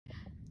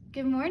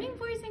Good morning,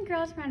 boys and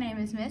girls. My name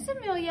is Miss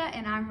Amelia,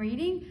 and I'm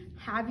reading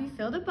Have You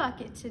Filled a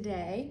Bucket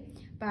Today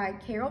by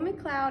Carol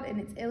McLeod, and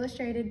it's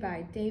illustrated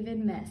by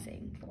David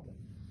Messing.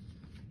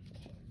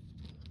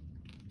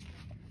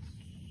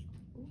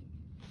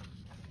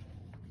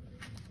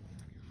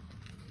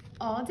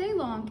 All day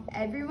long,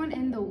 everyone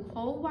in the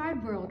whole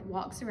wide world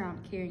walks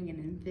around carrying an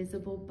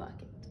invisible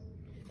bucket.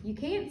 You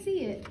can't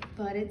see it,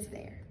 but it's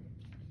there.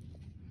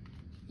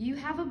 You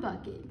have a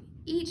bucket.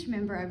 Each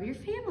member of your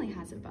family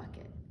has a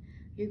bucket.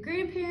 Your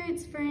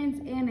grandparents, friends,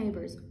 and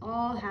neighbors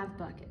all have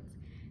buckets.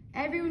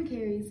 Everyone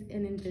carries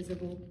an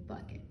invisible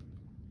bucket.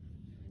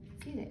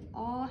 See, they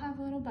all have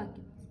little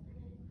buckets.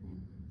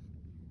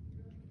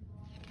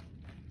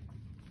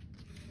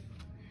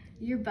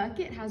 Your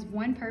bucket has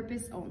one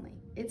purpose only.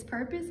 Its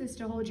purpose is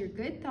to hold your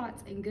good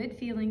thoughts and good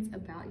feelings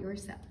about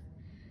yourself.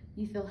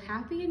 You feel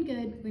happy and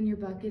good when your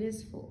bucket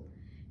is full,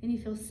 and you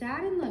feel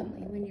sad and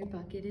lonely when your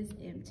bucket is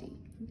empty.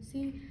 You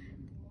see,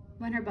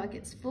 when her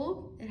bucket's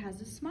full, it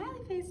has a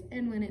smiley face,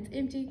 and when it's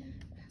empty,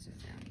 it has a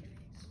frowny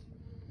face.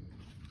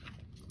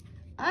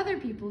 Other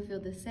people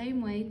feel the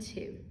same way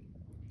too.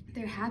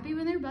 They're happy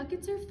when their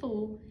buckets are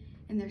full,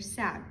 and they're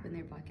sad when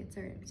their buckets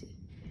are empty.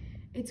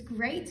 It's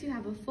great to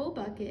have a full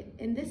bucket,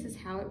 and this is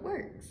how it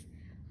works.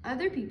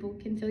 Other people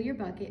can fill your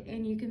bucket,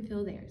 and you can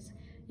fill theirs.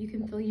 You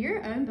can fill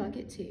your own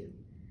bucket too.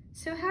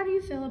 So how do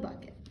you fill a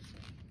bucket?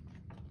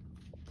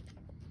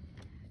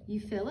 You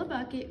fill a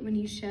bucket when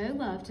you show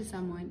love to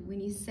someone, when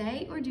you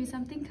say or do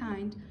something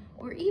kind,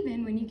 or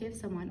even when you give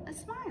someone a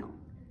smile.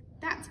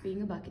 That's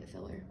being a bucket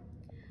filler.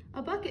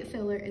 A bucket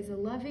filler is a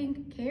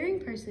loving,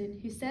 caring person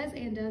who says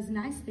and does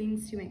nice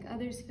things to make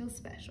others feel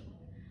special.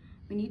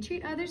 When you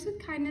treat others with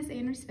kindness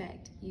and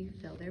respect, you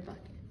fill their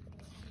bucket.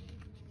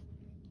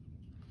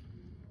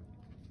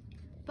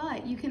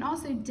 But you can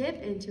also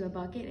dip into a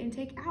bucket and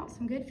take out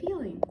some good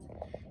feelings.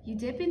 You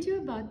dip into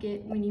a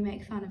bucket when you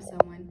make fun of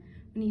someone,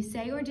 when you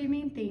say or do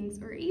mean things,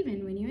 or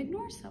even when you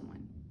ignore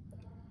someone.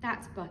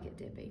 That's bucket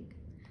dipping.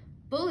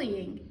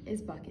 Bullying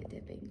is bucket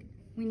dipping.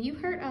 When you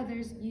hurt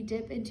others, you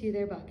dip into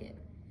their bucket.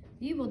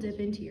 You will dip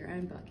into your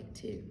own bucket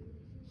too.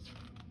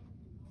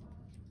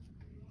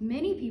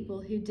 Many people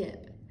who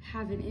dip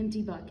have an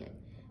empty bucket.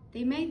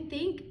 They may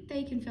think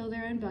they can fill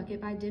their own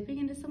bucket by dipping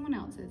into someone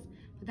else's,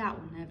 but that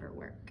will never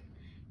work.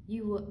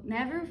 You will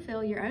never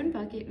fill your own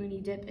bucket when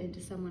you dip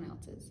into someone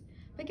else's.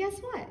 But guess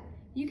what?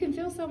 You can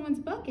fill someone's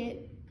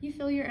bucket, you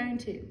fill your own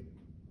too.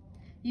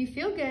 You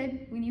feel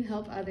good when you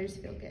help others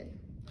feel good.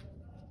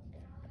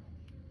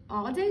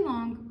 All day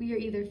long, we are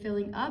either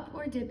filling up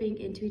or dipping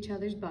into each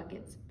other's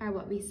buckets by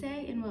what we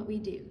say and what we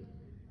do.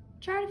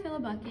 Try to fill a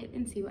bucket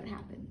and see what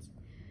happens.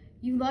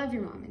 You love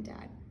your mom and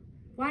dad.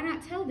 Why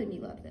not tell them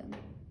you love them?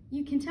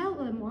 You can tell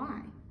them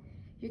why.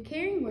 Your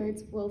caring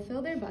words will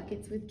fill their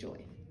buckets with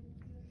joy.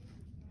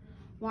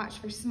 Watch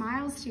for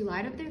smiles to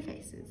light up their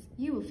faces.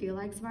 You will feel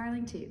like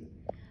smiling too.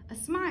 A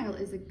smile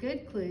is a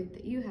good clue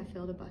that you have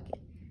filled a bucket.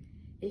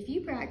 If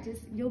you practice,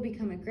 you'll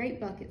become a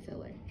great bucket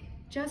filler.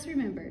 Just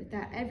remember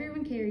that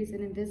everyone carries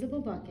an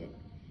invisible bucket,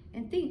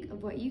 and think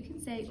of what you can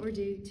say or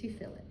do to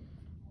fill it.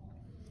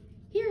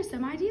 Here are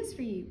some ideas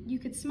for you. You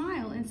could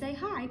smile and say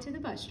hi to the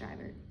bus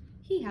driver.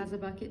 He has a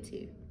bucket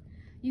too.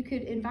 You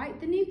could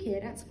invite the new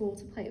kid at school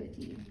to play with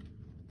you.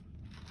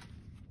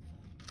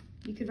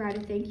 You could write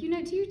a thank you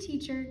note to your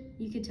teacher.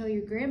 You could tell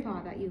your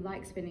grandpa that you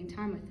like spending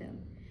time with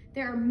him.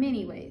 There are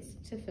many ways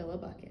to fill a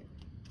bucket.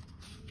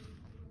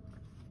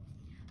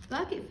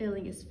 Bucket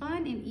filling is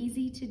fun and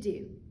easy to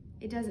do.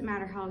 It doesn't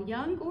matter how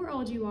young or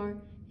old you are,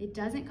 it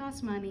doesn't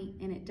cost money,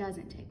 and it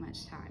doesn't take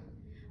much time.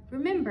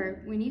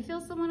 Remember, when you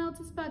fill someone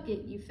else's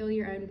bucket, you fill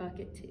your own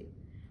bucket too.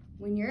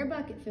 When you're a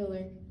bucket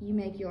filler, you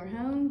make your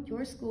home,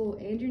 your school,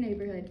 and your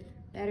neighborhood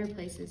better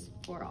places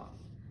for all.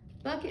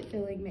 Bucket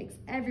filling makes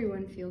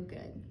everyone feel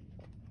good.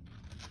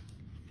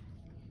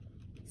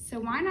 So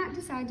why not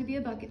decide to be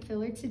a bucket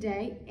filler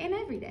today and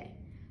every day?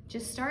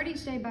 Just start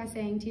each day by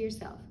saying to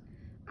yourself,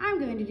 I'm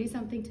going to do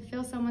something to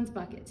fill someone's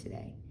bucket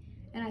today.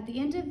 And at the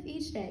end of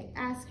each day,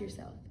 ask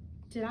yourself,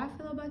 did I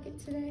fill a bucket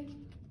today?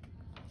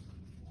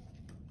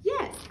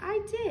 Yes,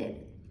 I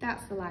did.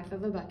 That's the life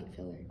of a bucket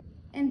filler.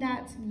 And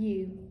that's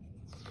you.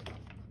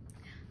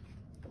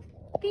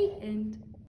 The end.